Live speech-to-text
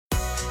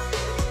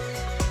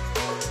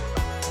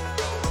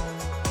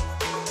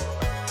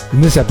In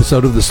this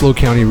episode of the SLO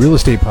County Real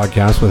Estate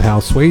Podcast with Hal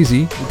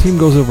Sweasey, the team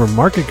goes over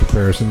market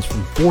comparisons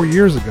from 4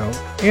 years ago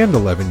and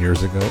 11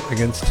 years ago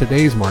against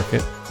today's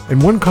market.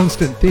 And one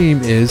constant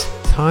theme is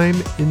time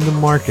in the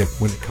market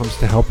when it comes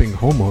to helping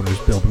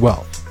homeowners build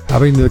wealth.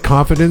 Having the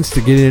confidence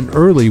to get in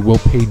early will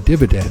pay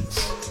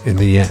dividends in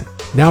the end.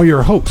 Now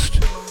your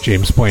host,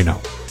 James Bueno.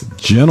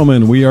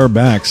 Gentlemen, we are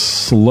back.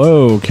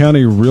 SLO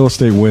County Real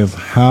Estate with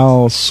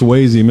Hal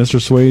Sweasey. Mr.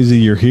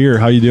 Sweasey, you're here.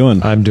 How you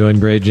doing? I'm doing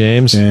great,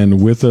 James.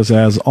 And with us,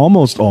 as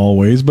almost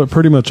always, but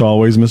pretty much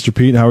always, Mr.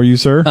 Pete. How are you,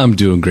 sir? I'm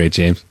doing great,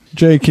 James.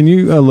 Jay, can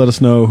you let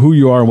us know who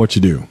you are and what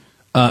you do?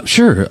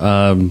 Sure.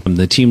 I'm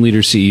the team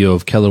leader, CEO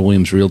of Keller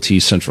Williams Realty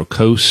Central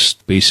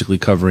Coast, basically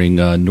covering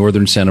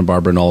northern Santa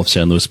Barbara and all of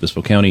San Luis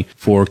Obispo County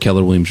for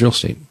Keller Williams Real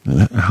Estate.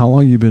 How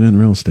long have you been in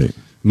real estate?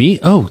 Me?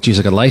 Oh, geez,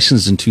 I got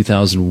licensed in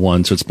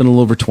 2001, so it's been a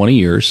little over 20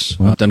 years.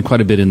 I've done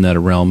quite a bit in that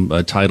realm,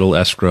 title,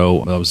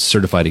 escrow. I was a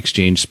certified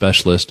exchange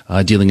specialist,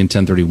 dealing in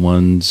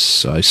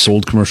 1031s. I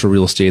sold commercial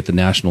real estate at the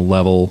national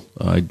level.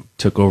 I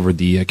took over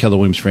the Keller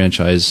Williams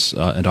franchise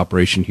and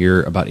operation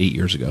here about 8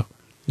 years ago.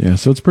 Yeah,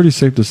 so it's pretty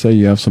safe to say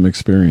you have some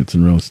experience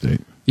in real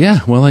estate.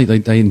 Yeah, well, I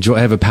enjoy. I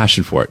have a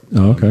passion for it.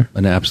 Oh, okay.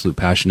 An absolute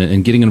passion,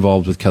 and getting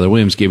involved with Keller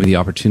Williams gave me the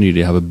opportunity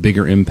to have a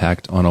bigger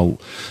impact on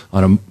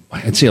a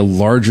I'd say a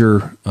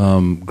larger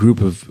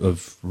group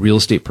of real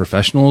estate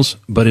professionals,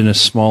 but in a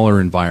smaller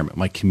environment,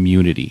 my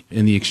community.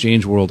 In the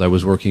exchange world, I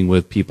was working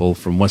with people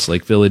from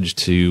Westlake Village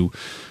to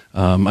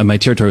my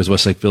territory was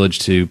Westlake Village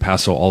to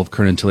Paso, all of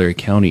Kern and Tulare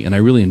County, and I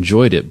really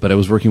enjoyed it. But I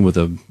was working with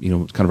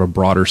kind of a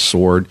broader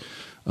sword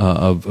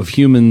of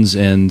humans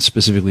and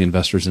specifically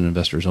investors and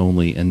investors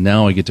only. And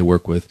now I get to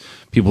work with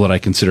people that I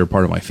consider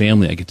part of my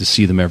family. I get to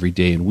see them every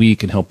day and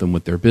week and help them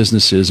with their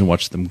businesses and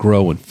watch them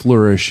grow and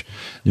flourish.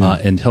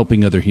 And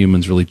helping other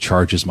humans really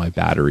charges my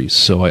batteries.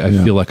 So I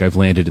feel like I've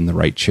landed in the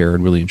right chair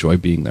and really enjoy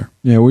being there.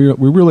 Yeah, we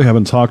really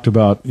haven't talked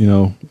about,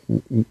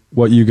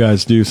 what you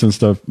guys do since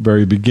the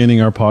very beginning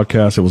of our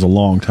podcast. It was a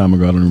long time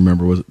ago. I don't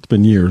remember. It's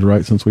been years,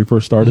 right, since we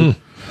first started?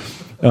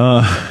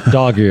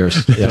 Dog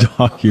years. Yeah.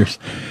 Dog years.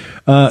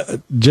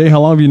 Jay, how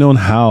long have you known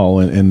Hal,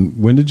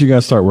 and when did you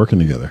guys start working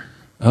together?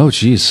 Oh,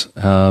 geez.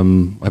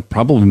 I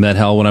probably met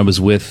Hal when I was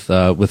with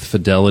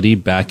Fidelity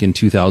back in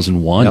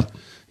 2001. Yep.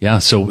 Yeah,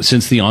 so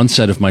since the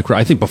onset of my career,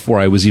 I think before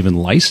I was even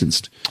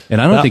licensed.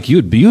 And I don't think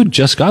you had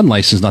just gotten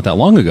licensed not that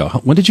long ago.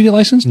 When did you get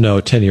licensed?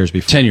 No, 10 years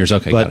before. 10 years,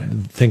 okay. But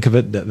think of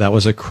it, that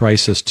was a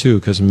crisis too,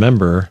 because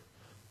remember,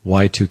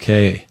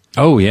 Y2K.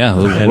 Oh yeah,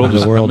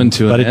 the world coming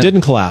to but an it didn't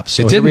collapse.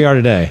 So here we are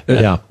today.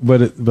 Yeah,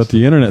 but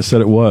the internet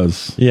said it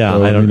was. Yeah,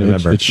 so, I don't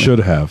remember. It should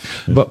have.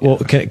 But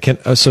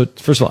so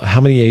first of all,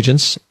 how many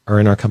agents are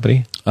in our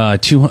company? A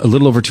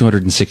little over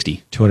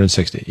 260.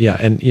 260. Yeah,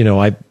 and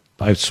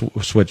I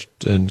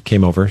switched and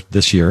came over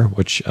this year,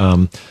 which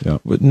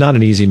not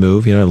an easy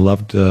move. I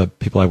loved the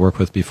people I worked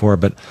with before,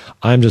 but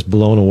I'm just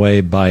blown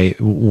away by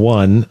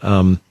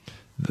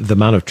the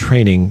amount of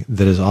training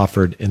that is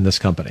offered in this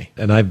company.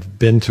 And I've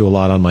been to a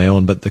lot on my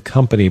own, but the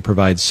company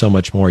provides so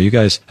much more. You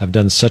guys have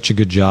done such a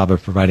good job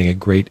of providing a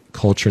great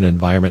culture and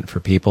environment for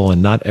people,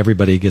 and not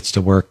everybody gets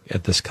to work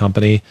at this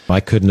company. I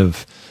couldn't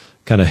have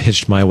kind of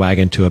hitched my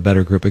wagon to a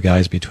better group of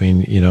guys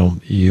between,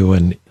 you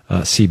and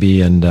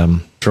CB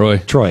and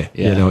Troy.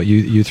 Yeah.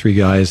 You three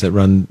guys that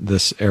run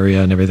this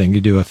area and everything,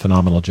 you do a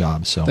phenomenal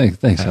job. So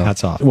thanks.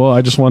 Hats off. Well,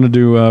 I just wanted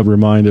to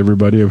remind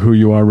everybody of who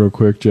you are real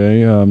quick,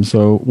 Jay.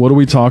 So what are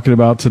we talking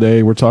about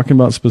today? We're talking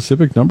about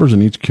specific numbers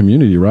in each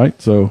community, right?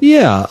 So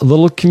yeah, a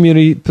little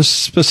community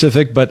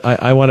specific, but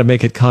I want to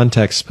make it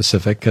context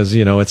specific because,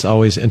 it's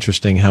always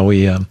interesting how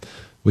we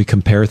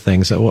compare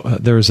things.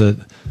 There was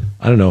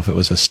I don't know if it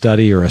was a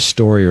study or a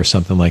story or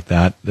something like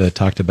that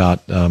talked about,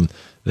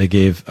 they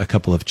gave a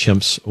couple of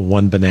chimps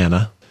one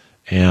banana,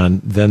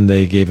 and then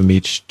they gave them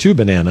each 2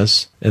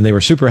 bananas, and they were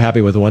super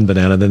happy with one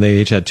banana. Then they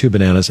each had 2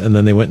 bananas, and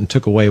then they went and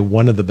took away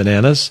one of the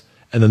bananas,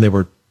 and then they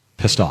were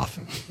pissed off.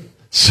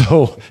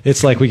 So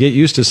it's like we get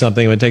used to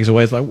something, and it takes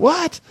away, it's like,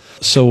 what?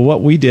 So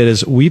what we did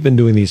is we've been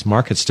doing these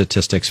market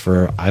statistics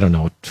for,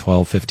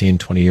 12, 15,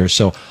 20 years.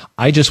 So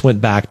I just went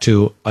back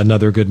to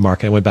another good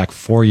market. I went back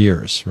 4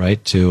 years,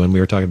 right, and we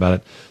were talking about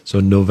it.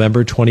 So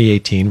November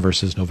 2018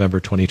 versus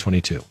November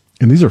 2022.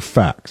 And these are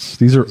facts.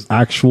 These are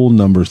actual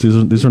numbers.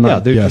 These are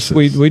not guesses.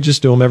 We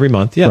just do them every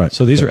month. Yeah. Right.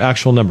 So these are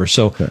actual numbers.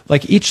 So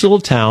like each little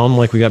town,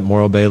 like we got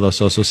Morro Bay, Los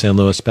Osos, San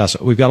Luis,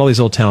 Paso, we've got all these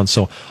little towns.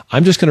 So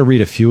I'm just going to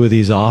read a few of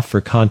these off for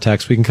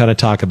context. We can kind of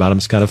talk about them.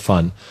 It's kind of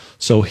fun.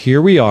 So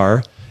here we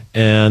are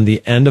and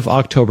the end of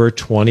October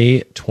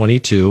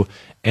 2022.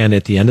 And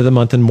at the end of the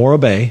month in Morro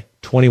Bay,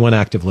 21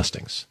 active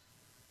listings.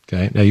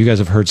 Okay. Now you guys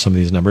have heard some of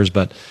these numbers,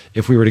 but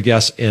if we were to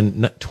guess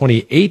in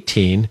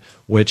 2018,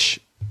 which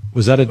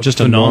was that just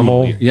a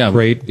normal,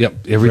 great,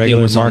 everything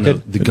was market?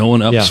 On the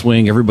going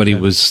upswing. Everybody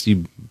was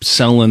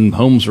selling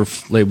homes.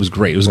 It was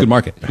great. It was a good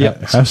market. It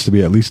has to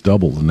be at least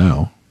double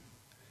now.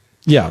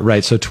 Yeah,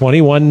 right. So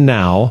 21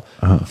 now,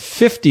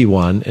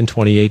 51 in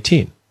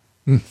 2018.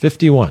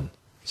 51.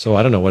 So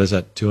I don't know, what is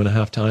that,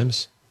 2.5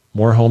 times?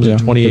 More homes in Yeah,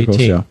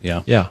 2018. close,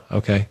 yeah. Yeah.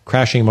 Okay.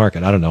 Crashing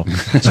market. I don't know.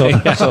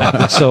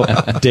 So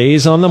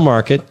days on the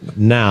market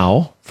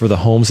now for the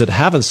homes that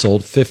haven't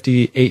sold,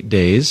 58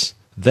 days,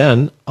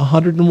 then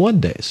 101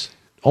 days.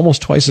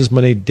 Almost twice as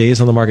many days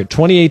on the market.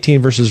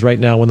 2018 versus right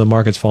now when the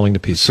market's falling to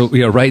pieces. So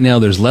right now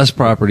there's less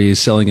properties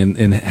selling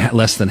in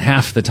less than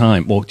half the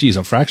time. Well, geez,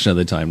 a fraction of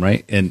the time,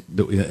 right? And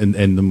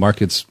the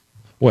market's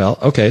Well,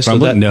 okay. So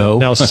Probably no.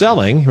 now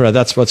selling, right,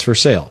 that's what's for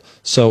sale.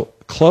 So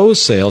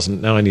closed sales,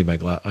 and now I need my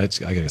I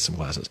gotta get some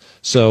glasses.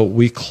 So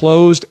we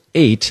closed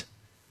 8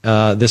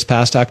 this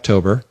past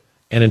October,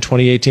 and in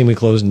 2018 we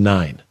closed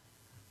 9.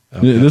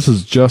 Okay. This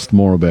is just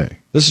Morro Bay.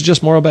 This is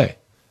just Morro Bay.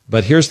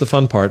 But here's the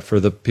fun part for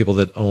the people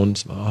that own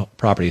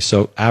property.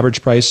 So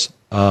average price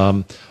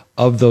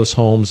of those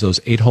homes,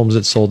 those 8 homes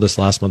that sold this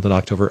last month in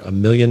October,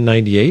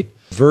 $1,098,000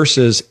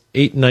 versus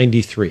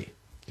 $893,000.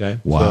 Okay.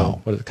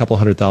 Wow. So a couple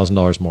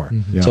 $100,000 more.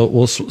 Mm-hmm. Yeah. So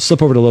we'll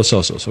slip over to Los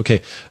Osos.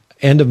 Okay.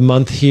 End of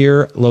month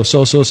here, Los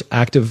Osos,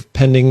 active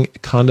pending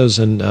condos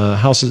and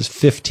houses,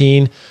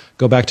 15.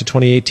 Go back to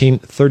 2018,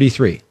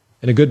 33.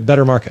 In a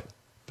better market.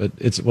 But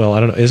it's, well,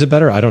 I don't know. Is it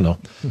better? I don't know.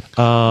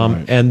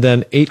 Right. And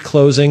then 8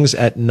 closings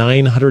at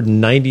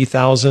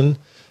 $990,000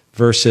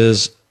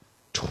 versus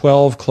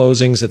 12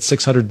 closings at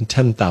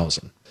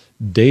 $610,000.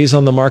 Days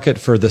on the market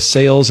for the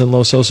sales in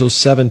Los Osos,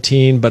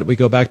 17, but we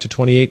go back to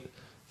 28,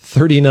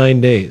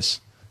 39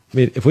 days. I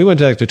mean, if we went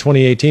back to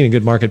 2018, a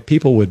good market,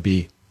 people would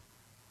be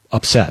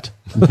upset,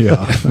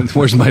 Yeah.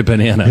 where's my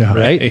banana? Yeah.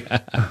 right?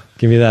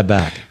 Give me that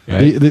back.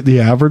 Right? The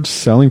average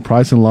selling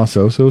price in Los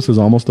Osos is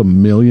almost $1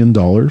 million.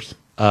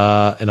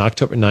 In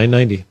October,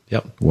 990.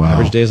 Yep. Wow.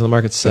 Average days on the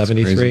market,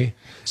 73. crazy.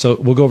 So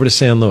we'll go over to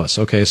San Luis.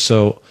 Okay.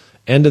 So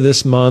end of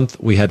this month,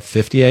 we had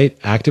 58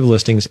 active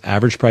listings,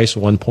 average price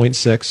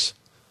 1.6,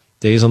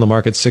 days on the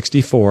market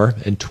 64.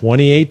 In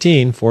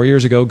 2018, 4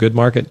 years ago, good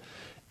market,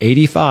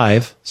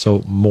 85.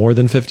 So more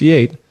than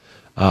 58.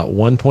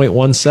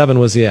 1.17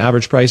 was the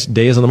average price,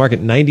 days on the market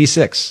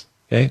 96.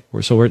 Okay.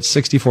 So we're at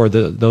 64.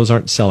 Those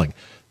aren't selling.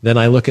 Then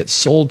I look at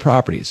sold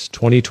properties.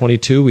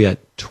 2022, we had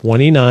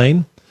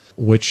 29.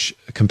 Which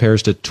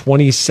compares to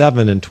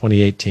 27 in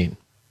 2018.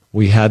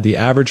 We had the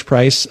average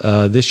price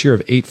this year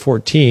of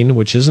 $814,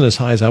 which isn't as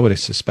high as I would have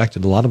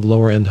suspected. A lot of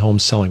lower end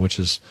homes selling, which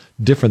is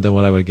different than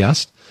what I would have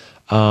guessed,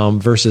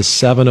 versus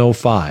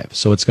 $705.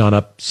 So it's gone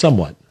up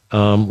somewhat.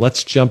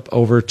 Let's jump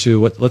over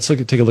to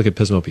take a look at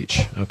Pismo Beach.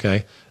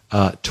 Okay,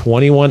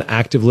 21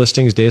 active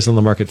listings, days on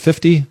the market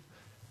 50.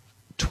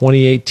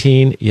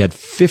 2018, you had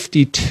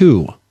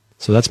 52.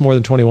 So that's more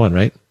than 21,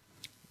 right?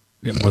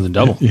 Yeah, more than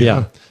double.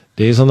 Yeah.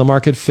 Days on the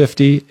market,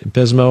 50. In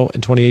Pismo in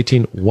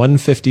 2018,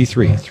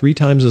 153. 3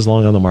 times as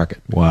long on the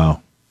market.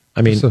 Wow.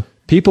 I mean,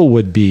 people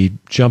would be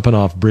jumping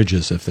off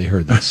bridges if they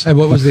heard this. And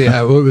what was the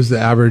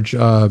average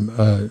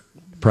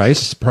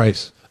Price?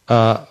 price?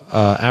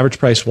 Average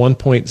price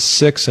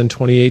 1.6 in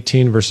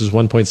 2018 versus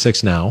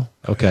 1.6 now.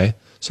 Okay.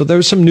 So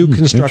there's some new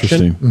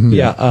construction. Interesting.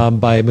 Yeah.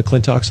 By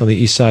McClintock's on the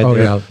east side Oh,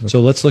 there. yeah.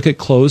 So let's look at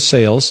closed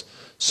sales.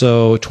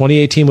 So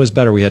 2018 was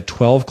better. We had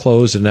 12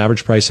 closed at an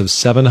average price of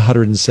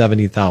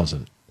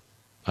 $770,000.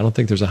 I don't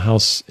think there's a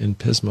house in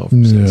Pismo.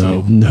 For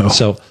sale. No.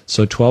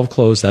 So 12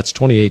 closed. That's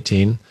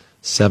 2018.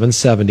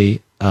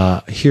 770.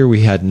 Here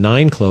we had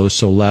 9 closed,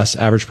 so less.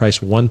 Average price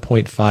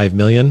 1.5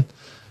 million.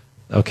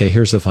 Okay,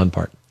 here's the fun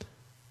part.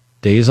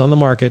 Days on the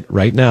market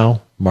right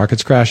now.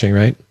 Market's crashing,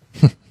 right?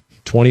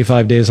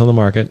 25 days on the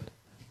market.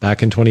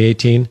 Back in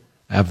 2018,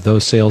 have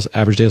those sales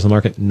average days on the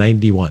market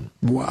 91.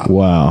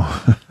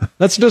 Wow.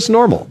 That's just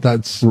normal.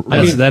 That is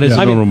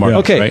a normal market,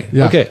 okay, right?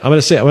 Yeah. Okay. I'm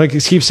going to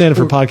keep saying it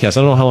for podcasts.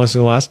 I don't know how long it's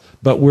going to last,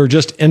 but we're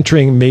just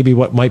entering maybe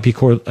what might be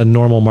called a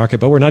normal market,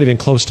 but we're not even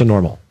close to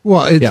normal.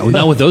 Well, Yeah, well,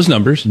 not with those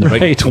numbers.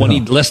 Right. Right?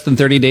 20 less than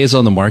 30 days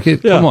on the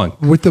market. Yeah. Come on.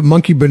 with the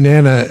monkey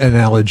banana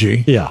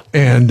analogy. Yeah.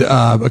 And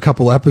a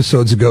couple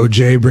episodes ago,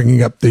 Jay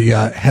bringing up the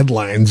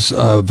headlines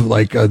of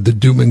like the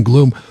doom and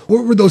gloom.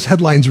 What were those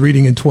headlines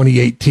reading in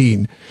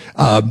 2018?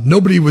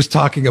 Nobody was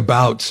talking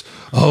about,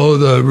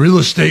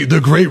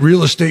 the great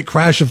real estate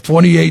crash of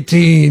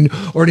 2018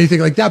 or anything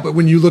like that. But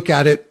when you look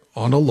at it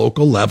on a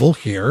local level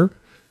here,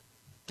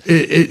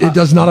 it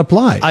does not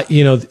apply. At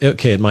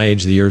my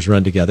age, the years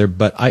run together,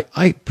 but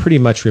I pretty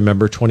much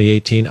remember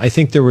 2018. I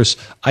think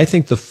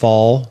the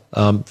fall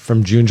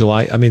from June,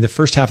 July, the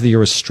first half of the year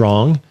was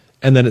strong,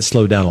 and then it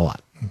slowed down a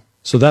lot.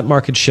 So that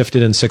market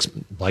shifted in 6,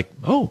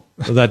 so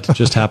that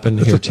just happened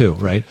here too,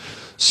 right?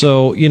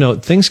 So,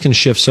 things can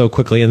shift so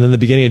quickly. And then the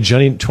beginning of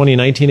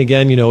 2019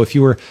 again, if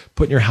you were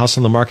putting your house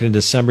on the market in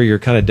December, you're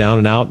kind of down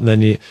and out. And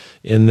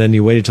then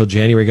you waited till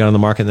January, got on the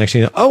market. And the next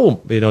thing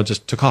it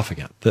just took off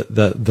again.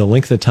 The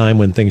length of time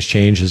when things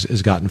change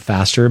has gotten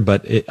faster.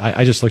 But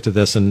I just looked at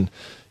this and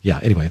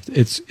anyway,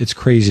 it's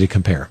crazy to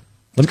compare.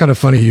 It's kind of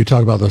funny you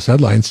talk about those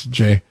headlines,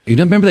 Jay. You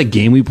don't remember that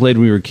game we played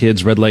when we were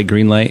kids, red light,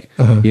 green light?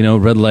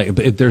 Red light.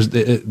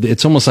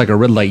 It's almost like a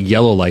red light,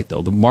 yellow light,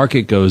 though. The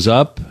market goes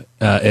up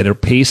at a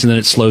pace, and then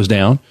it slows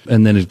down,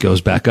 and then it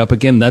goes back up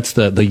again. That's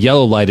the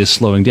yellow light is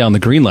slowing down. The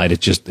green light,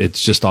 it's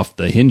just off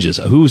the hinges.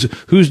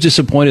 Who's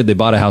disappointed they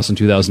bought a house in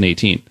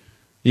 2018?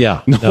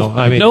 Yeah. No,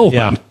 I mean, No one.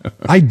 yeah.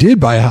 I did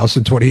buy a house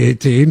in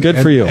 2018. Good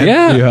for you.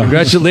 Yeah,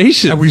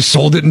 congratulations. And we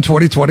sold it in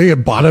 2020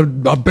 and bought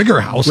a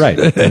bigger house. Right.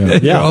 You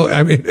know,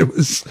 I mean,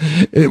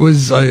 it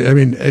was, I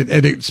mean,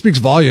 and it speaks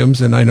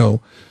volumes. And I know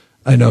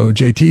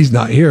JT's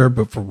not here,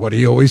 but for what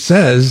he always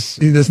says,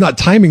 it's not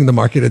timing the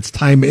market, it's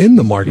time in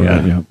the market.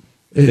 Yeah.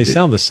 They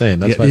sound the same.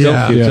 That's why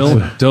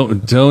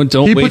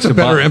Don't He wait puts to a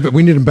better buy. emphasis.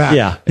 We need him back.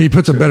 Yeah. He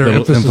puts a better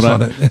emphasis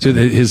on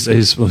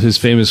it. So his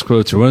famous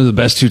quotes are one of the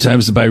best 2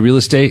 times to buy real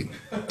estate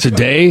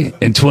today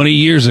and 20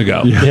 years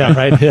ago. Yeah,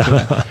 right.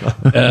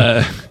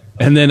 Yeah.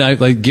 And then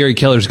like Gary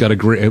Keller's got a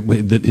great,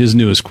 his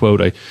newest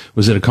quote. I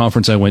was at a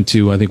conference I went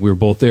to. I think we were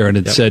both there, and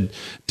it said,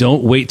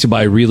 "Don't wait to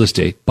buy real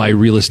estate. Buy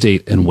real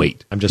estate and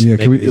wait." I'm just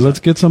let's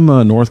get some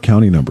North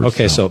County numbers.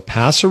 Okay, so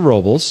Paso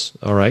Robles,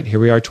 all right, here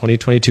we are,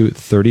 2022,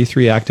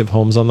 33 active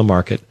homes on the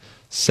market,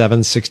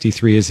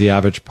 763 is the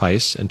average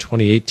price. In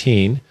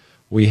 2018,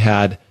 we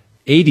had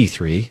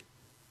 83,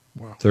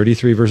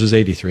 33 versus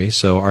 83,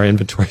 so our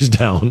inventory is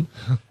down,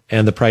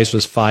 and the price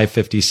was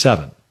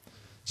 557.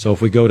 So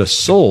if we go to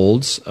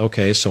solds,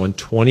 okay, so in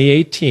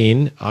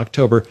 2018,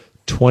 October,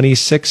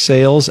 26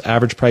 sales,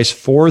 average price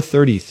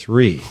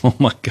 433. Oh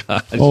my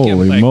God!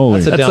 Holy moly!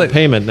 That's a down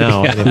payment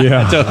now.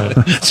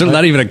 So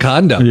not even a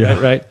condo. Yeah.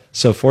 Right.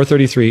 So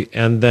 433,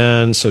 and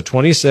then so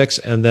 26,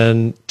 and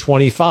then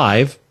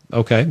 25.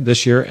 Okay,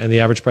 this year, and the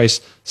average price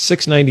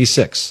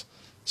 696.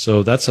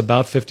 So that's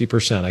about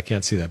 50%. I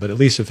can't see that, but at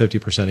least a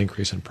 50%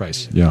 increase in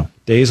price. Yeah.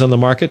 Days on the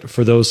market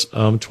for those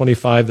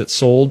 25 that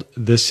sold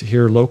this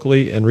here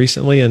locally and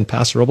recently in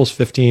Paso Robles,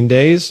 15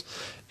 days.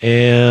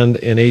 And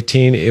in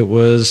 18, it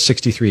was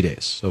 63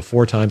 days. So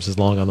 4 times as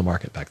long on the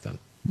market back then.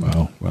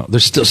 Wow. Well,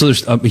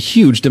 there's a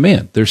huge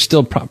demand. There's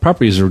still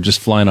properties that are just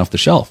flying off the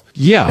shelf.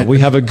 Yeah, we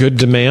have a good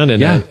demand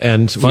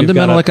and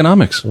fundamental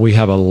economics. We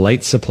have a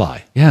light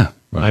supply. Yeah.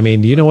 Right. I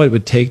mean, you know what it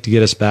would take to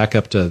get us back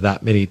up to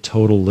that many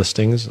total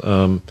listings?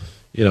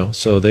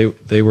 So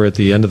they were at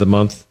the end of the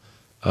month,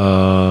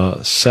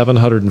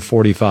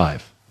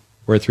 745.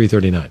 We're at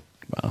 339.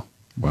 Wow.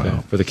 Okay,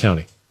 for the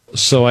county.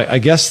 So I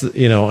guess,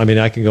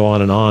 I can go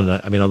on and on.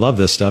 I mean, I love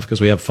this stuff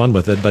because we have fun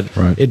with it, but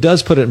it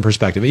does put it in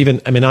perspective.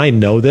 I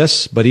know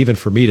this, but even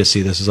for me to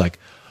see this is like,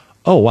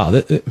 oh,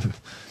 wow.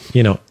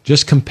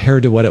 Just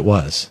compared to what it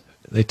was.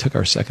 They took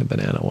our second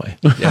banana away.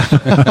 Yeah.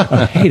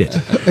 I hate it.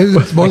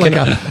 It's more like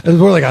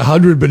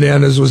 100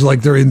 bananas was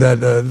like during that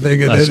thing.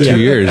 That's 2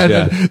 years.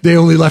 And they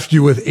only left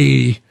you with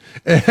 80.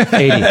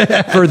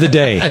 80 for the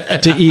day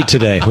to eat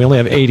today. We only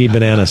have 80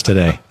 bananas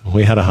today.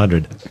 We had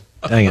 100.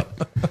 Dang it.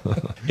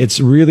 It's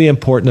really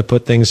important to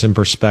put things in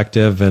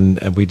perspective.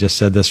 And we just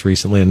said this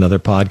recently in another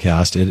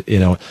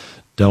podcast.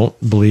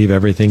 Don't believe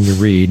everything you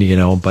read,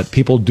 but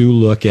people do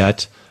look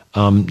at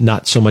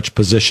not so much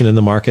position in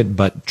the market,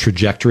 but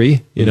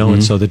trajectory,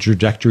 and so the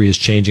trajectory is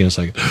changing. It's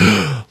like,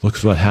 look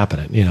what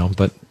happened,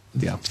 but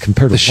yeah,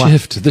 compared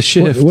to the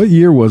shift. What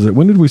year was it?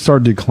 When did we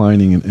start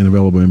declining in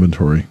available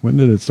inventory? When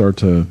did it start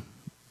to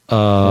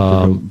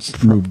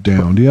move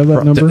down? Do you have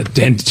that number?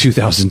 In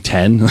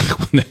 2010,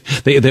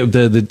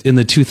 in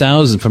the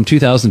 2000, from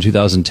 2000 to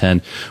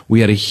 2010, we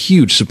had a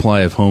huge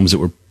supply of homes that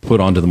were put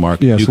onto the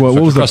market. Yeah. So what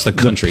was across the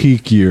country? The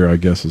peak year, I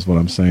guess, is what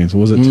I'm saying. So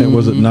was it 10?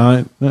 Was it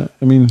 9?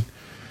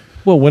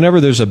 Well, whenever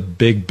there's a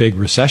big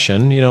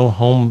recession,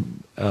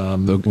 home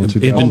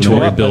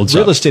inventory builds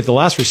real up. estate. The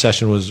last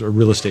recession was a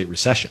real estate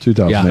recession.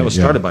 2008. That was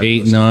started by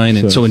 8, 9,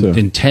 and so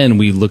in 10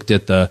 we looked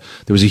at there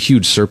was a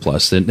huge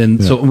surplus,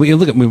 and so we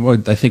look at.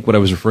 I think what I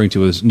was referring to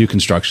was new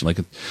construction, like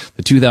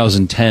the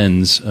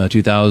 2010s,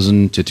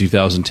 2000 to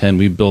 2010.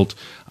 We built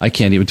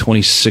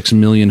 26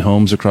 million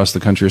homes across the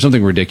country, or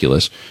something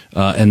ridiculous,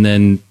 and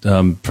then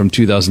from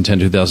 2010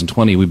 to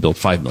 2020 we built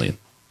 5 million.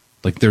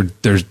 Like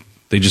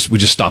we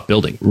just stopped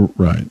building,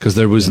 right? Because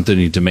there wasn't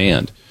any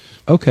demand.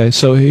 Okay,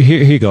 so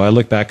here you go. I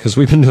look back because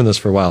we've been doing this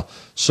for a while.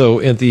 So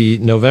in the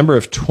November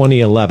of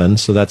 2011,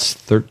 so that's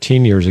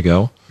 13 years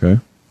ago. Okay.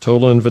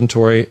 Total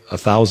inventory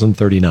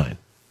 1,039.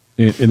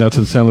 And that's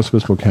in San Luis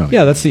Obispo County.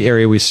 Yeah, that's the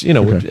area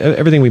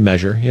everything we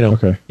measure.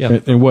 Okay. Yeah.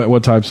 And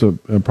what types of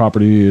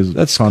property is?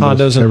 That's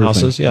condos and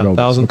houses. Yeah,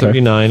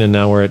 1,039, okay. And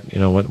now we're at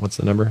what's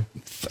the number?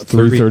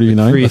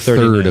 339. A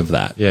third of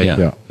that.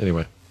 Yeah.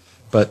 Anyway,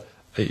 but.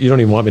 You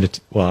don't even want me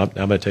to. I'm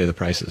going to tell you the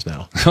prices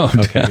now.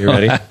 Okay, you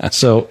ready?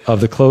 So,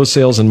 of the closed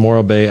sales in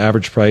Morro Bay,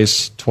 average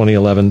price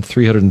 2011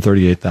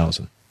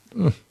 $338,000.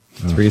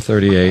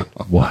 338.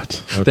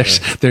 What? Okay.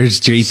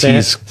 There's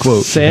JT's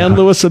quote. San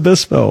Luis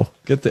Obispo.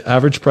 Get the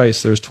average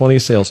price. There's 20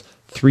 sales.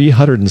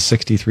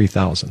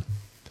 $363,000.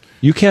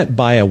 You can't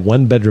buy a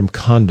 1-bedroom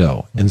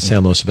condo in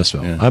San Luis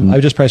Obispo. Yeah. I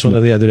just priced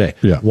one the other day.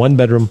 Yeah. 1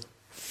 bedroom,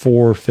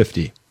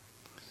 $450.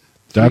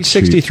 That's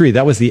 $363. cheap.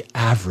 That was the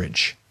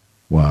average.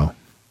 Wow.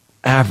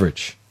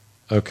 Average.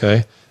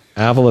 Okay.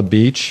 Avila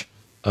Beach,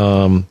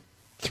 3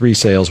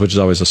 sales, which is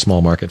always a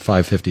small market,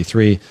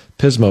 553.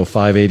 Pismo,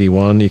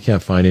 581. You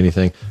can't find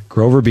anything.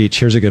 Grover Beach,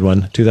 here's a good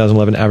one.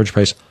 2011 average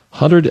price,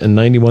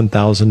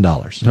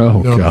 $191,000.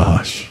 Oh,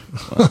 gosh.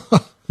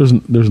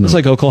 There's no. It's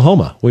like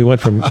Oklahoma. We went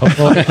from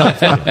Oklahoma to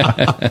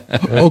California.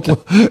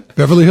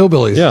 Beverly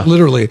Hillbillies. Yeah.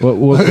 Literally.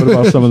 What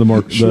about some of the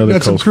more the other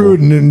Got some coastal? crude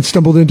and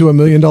stumbled into $1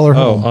 million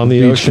home. On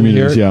the Beach ocean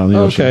communities, here. yeah, on the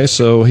ocean. Okay,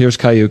 so here's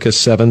Cayucas,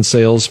 7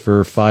 sales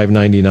for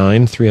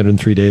 $599,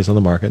 303 days on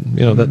the market.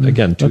 You know that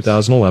again,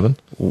 2011.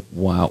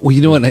 Wow. Well,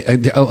 you know what?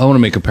 I want to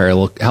make a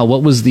parallel. Hal,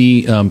 what was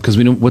the because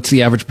we know what's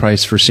the average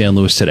price for San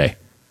Luis today?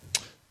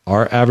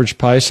 Our average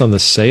price on the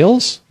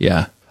sales.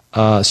 Yeah.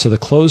 So the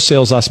closed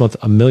sales last month,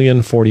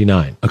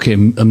 $1,049,000. Okay,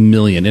 $1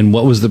 million. And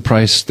what was the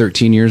price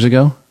 13 years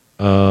ago?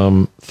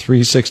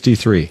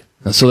 363.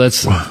 So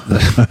that's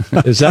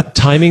Is that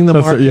timing the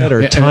market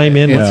or time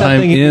in? What's that time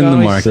thing you in the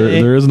always market. say?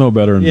 There is no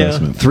better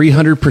investment.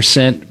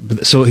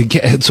 300%.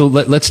 So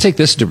let's take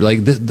this to like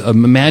this,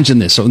 imagine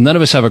this. So none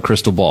of us have a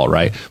crystal ball,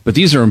 right? But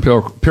these are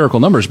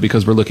empirical numbers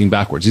because we're looking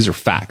backwards. These are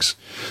facts.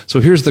 So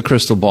here's the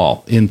crystal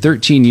ball. In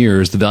 13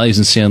 years, the values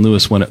in San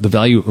Luis went up. The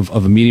value of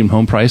a median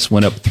home price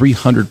went up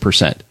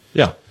 300%.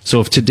 Yeah. So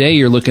if today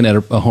you're looking at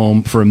a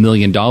home for $1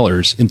 million,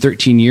 in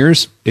 13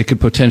 years, it could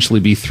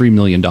potentially be $3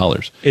 million.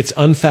 It's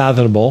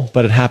unfathomable,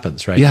 but it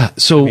happens, right? Yeah.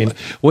 So I mean,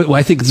 what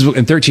I think is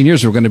in 13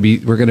 years we're going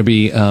to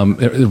be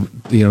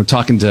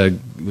talking to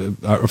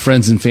our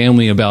friends and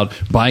family about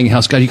buying a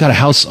house. God, you got a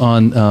house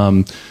on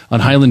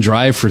Highland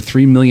Drive for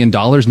 $3 million.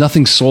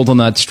 Nothing sold on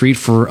that street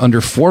for under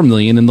 $4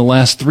 million in the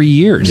last 3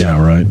 years.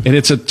 Yeah, right. And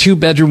it's a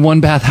 2-bedroom,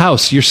 1-bath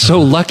house. You're so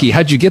lucky.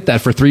 How'd you get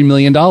that for $3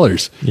 million?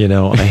 you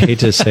know, I hate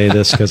to say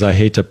this because I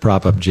hate to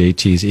prop up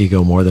JT's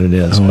ego more than it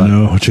is. Oh but,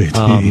 no,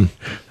 JT.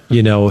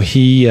 you know,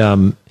 he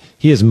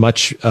is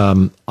much.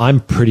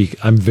 I'm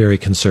very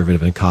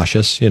conservative and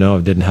cautious. You know,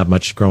 I didn't have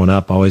much growing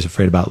up. Always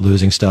afraid about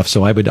losing stuff,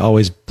 so I would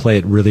always play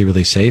it really,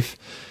 really safe.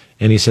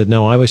 And he said,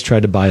 no, I always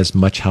tried to buy as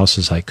much house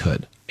as I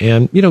could.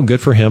 And you know,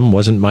 good for him.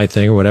 Wasn't my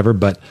thing or whatever.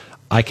 But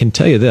I can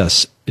tell you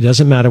this: it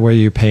doesn't matter whether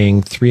you're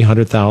paying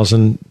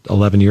 $300,000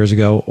 11 years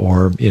ago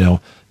or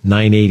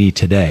 $980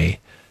 today.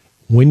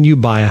 When you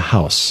buy a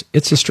house,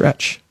 it's a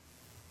stretch.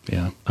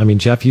 Yeah. I mean,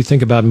 Jeff, you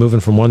think about moving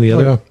from one to the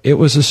other. yeah. It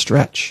was a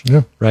stretch,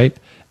 Yeah. right?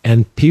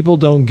 And people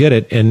don't get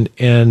it.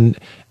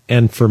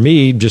 And for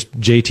me, just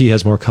JT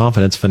has more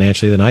confidence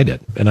financially than I did,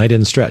 and I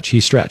didn't stretch.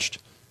 He stretched,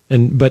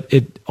 but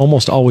it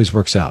almost always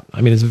works out. I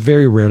mean, it's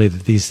very rarely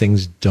that these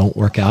things don't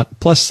work out.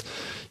 Plus,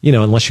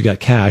 unless you got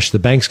cash, the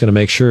bank's going to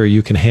make sure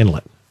you can handle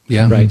it.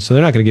 Yeah. Right. So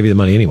they're not going to give you the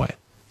money anyway.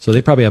 So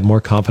they probably have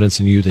more confidence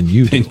in you than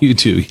you do. And you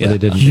too. Yeah. They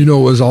didn't. You know,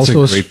 it was also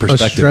That's a great a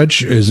perspective.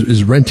 stretch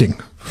is renting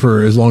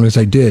for as long as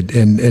I did.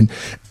 And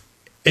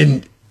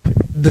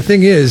the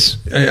thing is,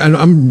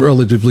 I'm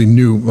relatively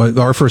new.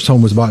 Our first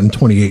home was bought in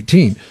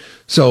 2018.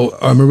 So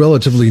I'm a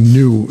relatively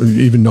new,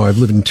 even though I've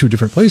lived in 2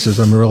 different places,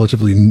 I'm a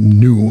relatively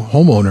new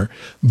homeowner.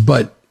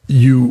 But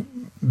you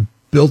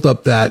built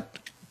up that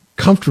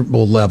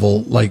comfortable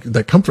level, like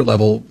that comfort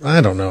level, I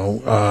don't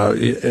know, a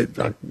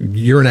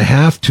year and a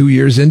half, 2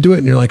 years into it.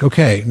 And you're like,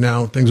 okay,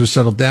 now things are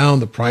settled down.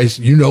 The price,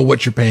 you know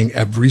what you're paying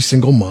every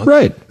single month.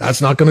 Right.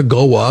 That's not going to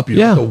go up. You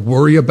don't have to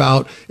worry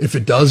about if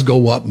it does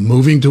go up,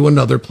 moving to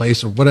another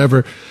place or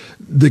whatever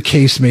the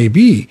case may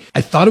be.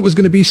 I thought it was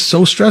going to be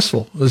so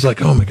stressful. It was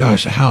like, oh my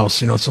gosh, a house,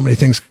 so many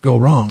things could go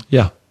wrong.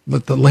 Yeah.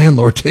 Let the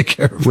landlord take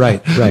care of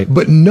it. Right.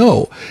 But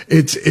no,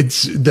 it's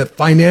the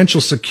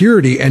financial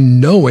security and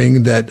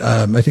knowing that,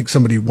 I think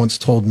somebody once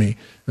told me,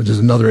 there's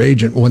another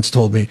agent once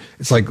told me,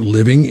 it's like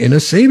living in a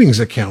savings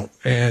account.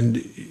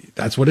 And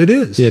that's what it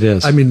is. It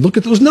is. I mean, look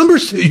at those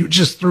numbers that you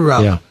just threw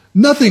out. Yeah.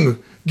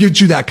 Nothing gives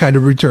you that kind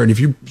of return.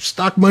 If you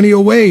stock money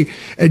away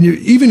and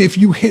even if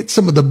you hit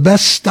some of the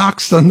best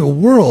stocks in the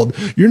world,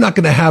 you're not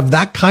going to have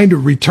that kind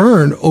of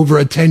return over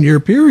a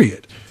 10-year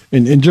period.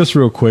 And just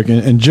real quick,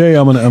 and Jay,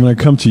 I'm gonna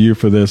come to you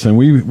for this, and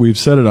we've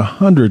said it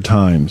 100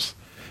 times.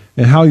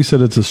 And how you said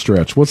it's a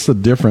stretch. What's the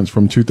difference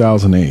from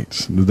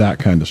 2008, that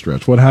kind of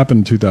stretch? What happened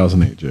in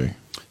 2008, Jay?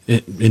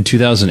 In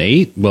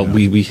 2008, well,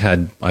 we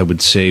had, I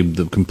would say,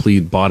 the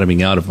complete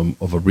bottoming out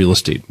of a real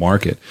estate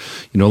market.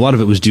 A lot of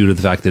it was due to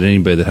the fact that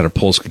anybody that had a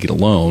pulse could get a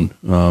loan,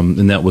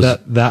 and that was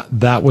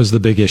that was the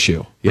big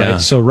issue. Yeah.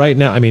 Right? So right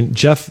now, I mean,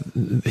 Jeff,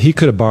 he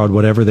could have borrowed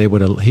whatever they would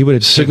have. He would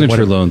have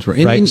signature loans were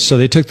right. So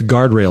they took the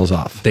guardrails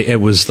off.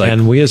 It was like,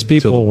 and we as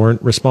people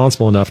weren't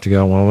responsible enough to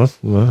go,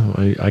 well,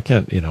 I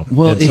can't,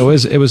 Well, and so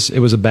it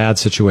was a bad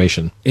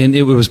situation. And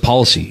it was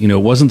policy. It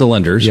wasn't the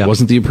lenders, it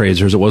wasn't the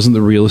appraisers, it wasn't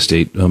the real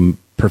estate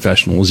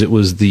professionals. It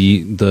was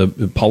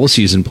the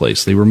policies in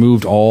place. They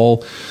removed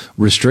all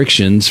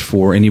restrictions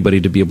for anybody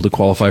to be able to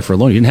qualify for a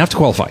loan. You didn't have to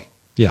qualify.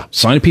 Yeah.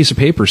 Sign a piece of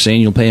paper saying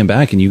you'll pay them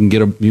back, and you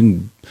get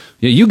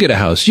a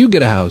house. You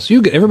get a house.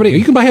 You get everybody.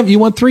 You can buy. You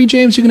want 3,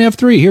 James? You can have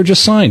 3. Here,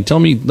 just sign. Tell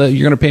me that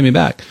you're going to pay me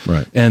back.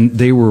 Right. And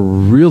they were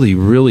really,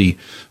 really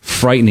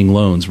frightening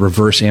loans,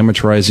 reverse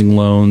amortizing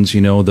loans.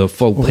 The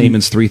full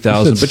payments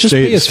 $3,000, but just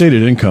pay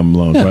stated income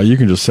loans, right? You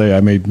can just say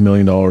I made $1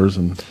 million,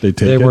 and they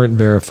take it. They weren't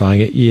verifying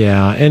it.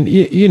 Yeah, and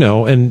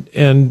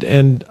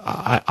and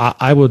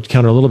I would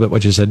counter a little bit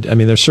what you said. I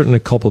mean, there's certainly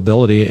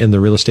culpability in the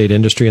real estate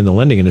industry and the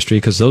lending industry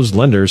because those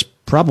lenders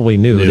probably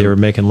knew they were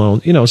making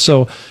loans.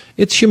 So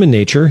it's human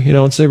nature,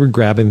 it's they were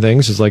grabbing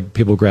things. It's like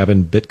people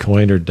grabbing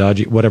Bitcoin or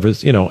dodgy, whatever,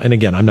 and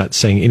again, I'm not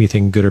saying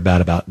anything good or bad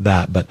about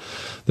that, but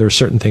there are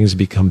certain things that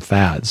become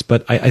fads.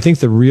 But I think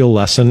the real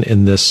lesson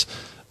in this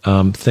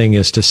thing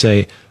is to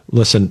say,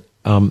 listen,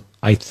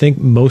 I think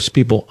most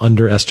people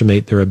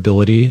underestimate their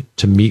ability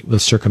to meet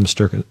with certain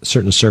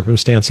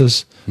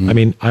circumstances. I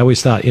mean, I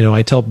always thought,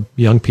 I tell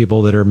young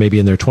people that are maybe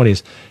in their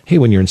 20s, hey,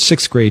 when you're in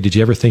 6th grade, did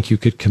you ever think you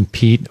could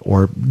compete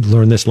or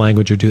learn this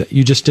language or do that?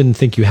 You just didn't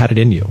think you had it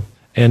in you.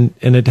 And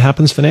it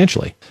happens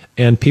financially.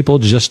 And people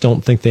just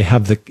don't think they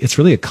have it's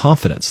really a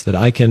confidence that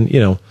I can,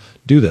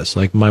 do this.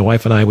 Like my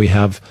wife and I, we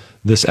have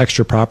this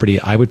extra property.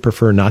 I would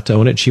prefer not to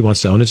own it. She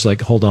wants to own it. She's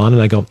like, hold on.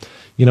 And I go,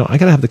 I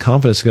got to have the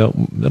confidence to go,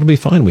 it'll be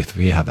fine if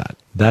we have that.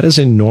 That is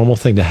a normal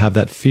thing to have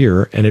that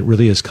fear. And it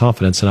really is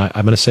confidence. And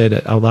I'm going to say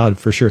it out loud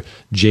for sure.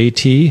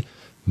 JT,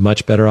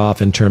 much better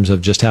off in terms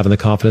of just having the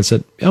confidence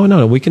that, oh,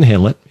 no, we can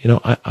handle it.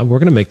 We're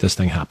going to make this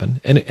thing happen.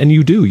 And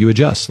you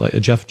adjust, like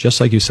Jeff, just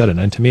like you said it.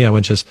 And to me,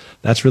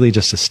 that's really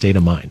just a state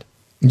of mind.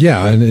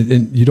 Yeah,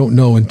 and you don't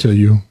know until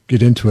you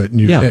get into it,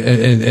 and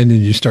and then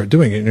you start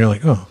doing it, and you're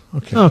like, oh,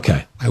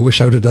 okay. I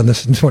wish I would have done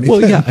this in 2010.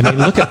 Well, yeah, I mean,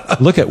 look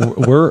at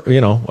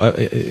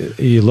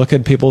you look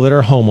at people that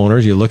are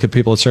homeowners, you look at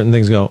people at certain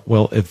things, go,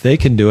 well, if they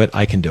can do it,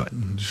 I can do it,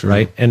 sure.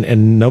 Right?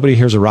 And nobody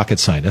here's a rocket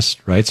scientist,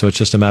 right? So it's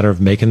just a matter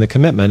of making the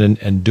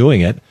commitment and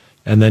doing it,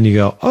 and then you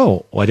go,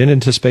 oh, well, I didn't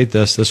anticipate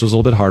this. This was a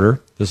little bit harder.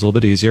 This is a little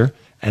bit easier,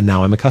 and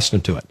now I'm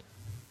accustomed to it.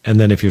 And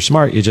then if you're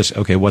smart, you just,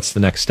 okay, what's the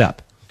next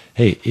step?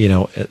 Hey,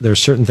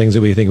 there's certain things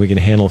that we think we can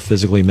handle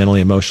physically,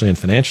 mentally, emotionally, and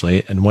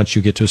financially. And once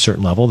you get to a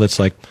certain level, that's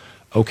like,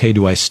 okay,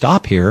 do I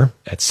stop here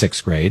at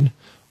 6th grade?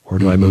 Or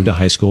do I move to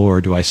high school? Or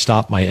do I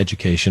stop my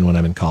education when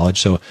I'm in college?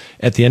 So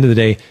at the end of the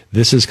day,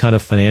 this is kind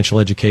of financial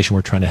education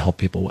we're trying to help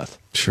people with.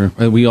 Sure.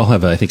 We all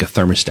have, I think, a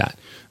thermostat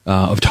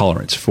of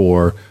tolerance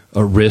for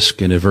a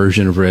risk and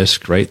aversion of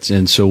risk, right?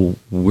 And so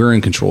we're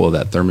in control of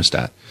that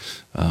thermostat.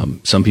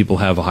 Some people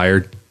have a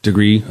higher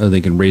degree,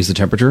 they can raise the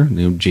temperature.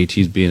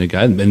 JT's being a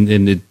guy,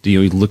 and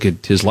you look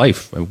at his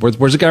life.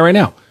 Where's the guy right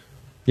now?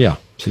 Yeah,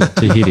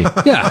 Tahiti.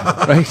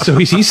 Yeah, right. So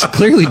he's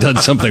clearly done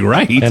something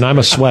right. And I'm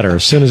a sweater.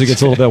 As soon as it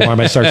gets a little bit warm,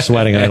 I start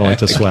sweating, and I don't like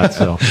to sweat.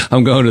 So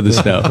I'm going to the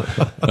snow.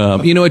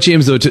 You know what,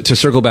 James? Though, to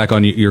circle back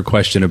on your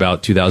question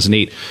about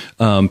 2008,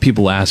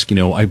 people ask,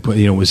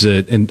 was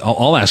it? And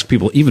I'll ask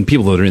people, even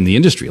people that are in the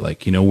industry,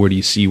 like, where do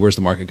you see? Where's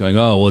the market going?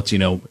 Oh, well,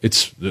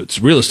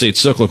 it's real estate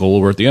cyclical.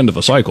 We're at the end of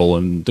a cycle,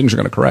 and things are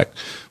going to correct.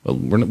 Well,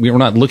 we're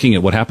not looking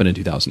at what happened in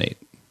 2008.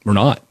 We're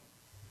not.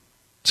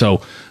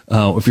 So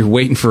if you're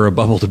waiting for a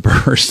bubble to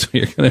burst,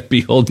 you're going to be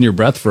holding your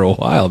breath for a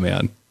while,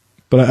 man.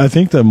 But I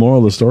think the moral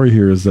of the story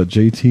here is that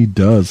JT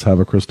does have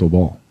a crystal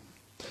ball.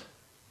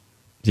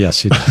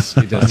 Yes, he does.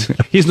 He does.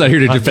 He's not here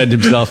to defend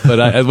himself, but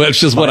it's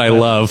just what I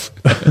love.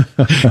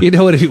 You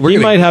know what? He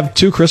might have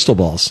 2 crystal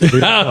balls.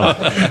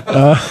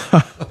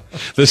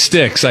 The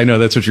Styx. I know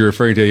that's what you're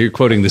referring to. You're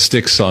quoting the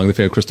Styx song, the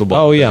famous Crystal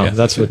Ball. Oh, yeah.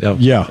 That's what.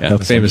 Yeah,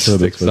 the famous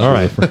Styx song. All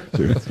right.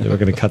 We're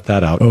going to cut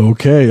that out.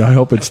 Okay. I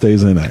hope it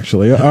stays in,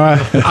 actually. All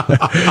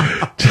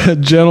right.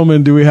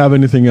 Gentlemen, do we have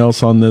anything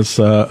else on this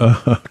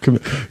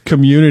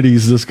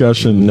communities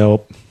discussion?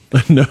 Nope.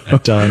 No,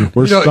 done.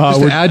 Just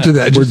to add to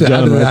that,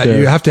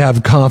 you have to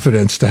have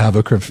confidence to have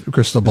a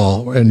crystal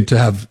ball, and to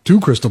have 2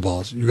 crystal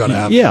balls, you got to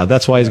have. Yeah,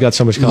 that's why he's got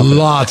so much confidence.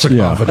 Lots of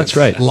confidence. That's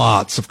right.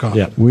 Lots of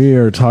confidence. Yeah. We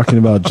are talking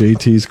about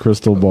JT's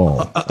crystal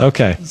ball.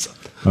 Okay.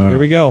 Here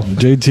we go.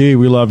 JT,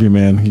 we love you,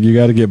 man. You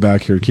got to get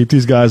back here. Keep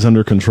these guys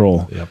under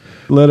control. Yep.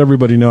 Let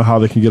everybody know how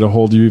they can get a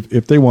hold of you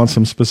if they want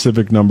some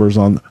specific numbers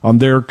on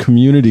their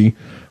community,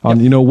 on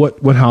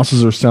what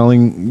houses are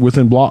selling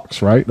within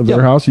blocks, right, of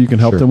their house. You can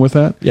help them with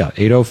that. Yeah,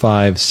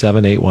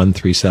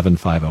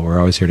 805-781-3750. We're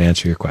always here to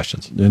answer your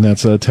questions. And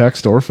that's a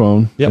text or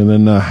phone. Yep. And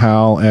then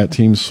Hal at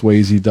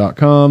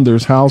teamsweasey.com.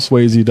 There's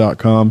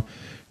halsweasey.com.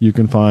 You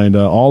can find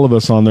all of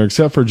us on there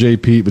except for Jay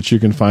Pete, but you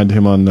can find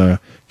him on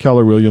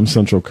Keller Williams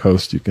Central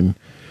Coast. You can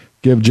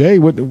give Jay.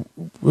 Would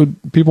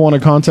people want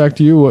to contact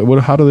you?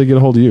 How do they get a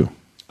hold of you?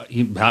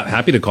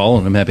 Happy to call,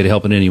 and I'm happy to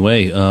help in any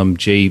way.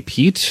 Jay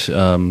Pete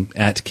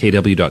at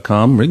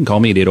kw.com. You can call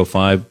me at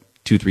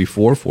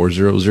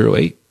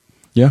 805-234-4008.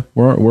 Yeah,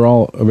 we're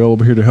all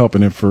available here to help.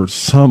 And if for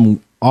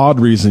some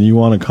odd reason you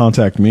want to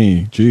contact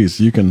me,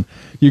 geez, you can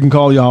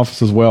call the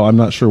office as well. I'm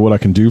not sure what I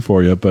can do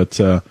for you, but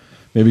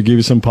maybe give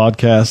you some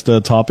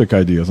podcast topic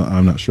ideas.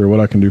 I'm not sure what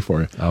I can do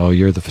for you. Oh,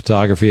 you're the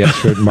photography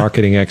expert,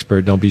 marketing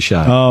expert. Don't be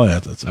shy. Oh, yeah,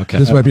 that's okay.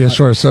 This might be a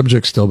short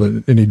subject still,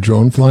 but any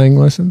drone flying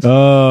lessons?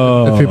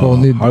 Oh, if people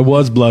need. I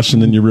was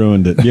blushing and you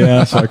ruined it.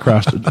 Yeah, so I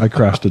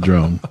crashed a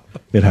drone.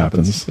 It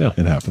happens. Yeah.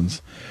 It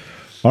happens.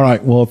 All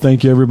right. Well,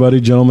 thank you, everybody.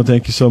 Gentlemen,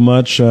 thank you so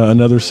much.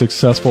 Another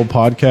successful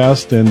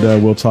podcast, and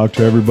we'll talk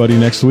to everybody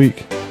next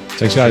week.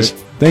 Thanks, guys.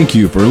 Thank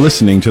you for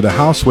listening to the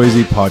Hal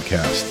Sweasey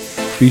podcast.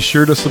 Be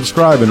sure to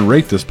subscribe and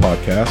rate this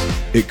podcast.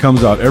 It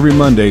comes out every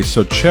Monday,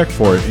 so check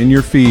for it in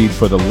your feed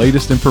for the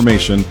latest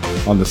information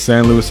on the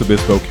San Luis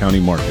Obispo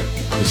County market.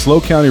 The SLO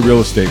County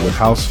Real Estate with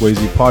Hal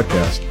Sweasey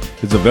podcast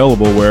is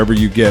available wherever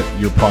you get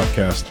your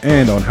podcast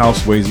and on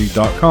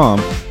halsweasey.com,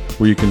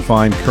 where you can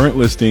find current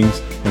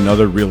listings and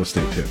other real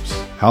estate tips.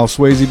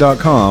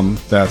 HalSweasey.com,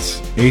 that's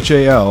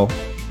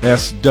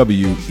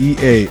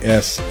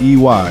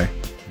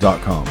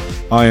HalSweasey.com.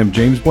 I am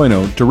James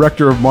Bueno,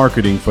 Director of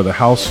Marketing for the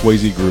Hal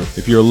Sweasey Group.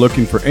 If you're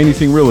looking for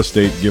anything real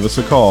estate, give us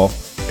a call,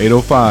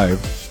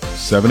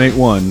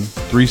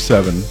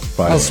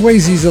 805-781-3750. Hal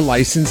Sweasey is a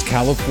licensed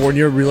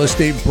California real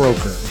estate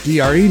broker.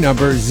 DRE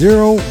number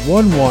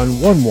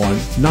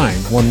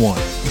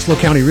 01111-911. SLO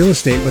County Real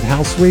Estate with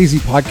Hal Sweasey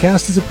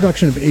podcast is a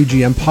production of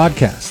AGM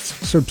Podcasts.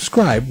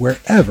 Subscribe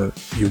wherever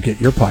you get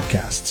your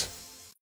podcasts.